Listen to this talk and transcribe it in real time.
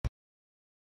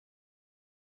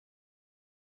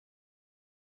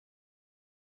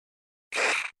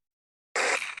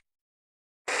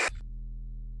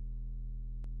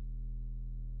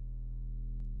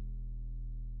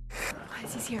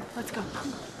Guys, he's here. Let's go.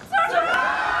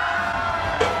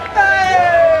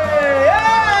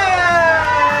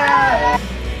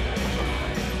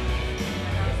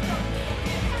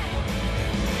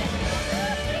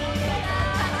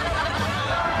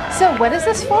 So what is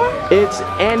this for? It's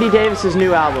Andy Davis's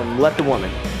new album, Let the Woman.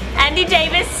 Andy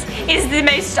Davis is the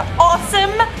most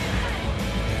awesome.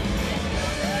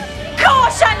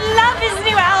 Gosh, I love his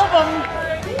new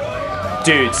album.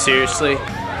 Dude, seriously?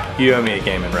 You owe me a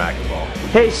game in racquetball.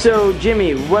 Hey, so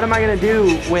Jimmy, what am I gonna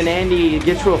do when Andy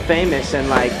gets real famous and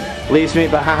like leaves me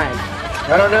behind?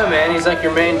 I don't know, man. He's like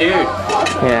your main dude.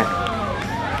 Yeah.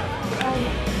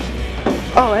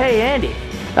 Oh, hey, Andy.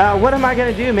 What am I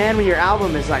gonna do, man, when your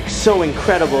album is like so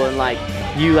incredible and like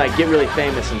you like get really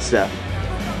famous and stuff?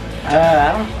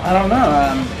 I don't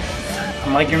know.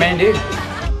 I'm like your main dude.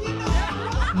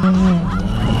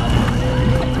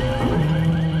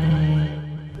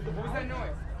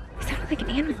 He sounded like an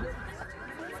animal.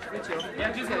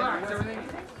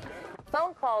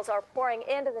 Phone calls are pouring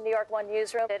into the New York One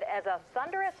newsroom as a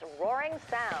thunderous, roaring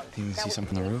sound. Do you see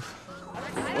something on the roof?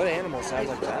 What animal sounds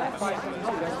like that?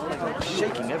 Like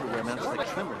shaking everywhere, man. It's like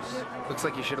tremors. Looks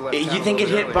like you should have left. You think it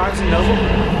hit Barnes & Noble?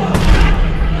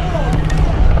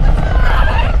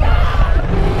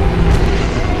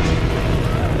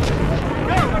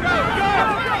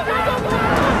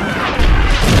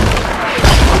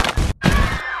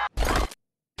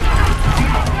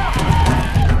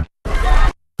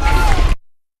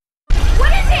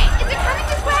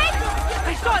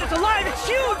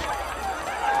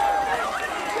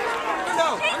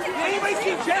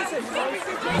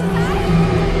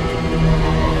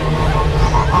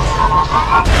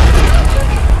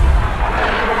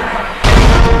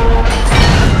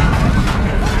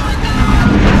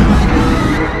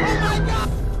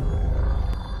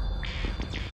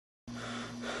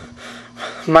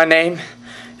 My name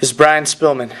is Brian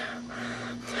Spillman.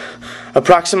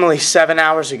 Approximately 7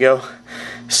 hours ago,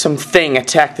 something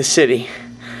attacked the city.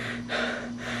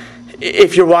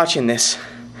 If you're watching this,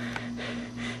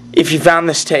 if you found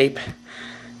this tape,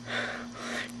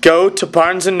 go to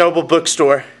Barnes & Noble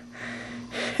bookstore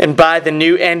and buy the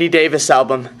new Andy Davis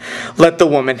album, Let the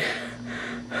Woman.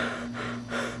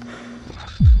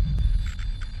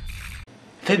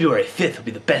 February 5th will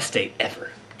be the best date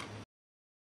ever.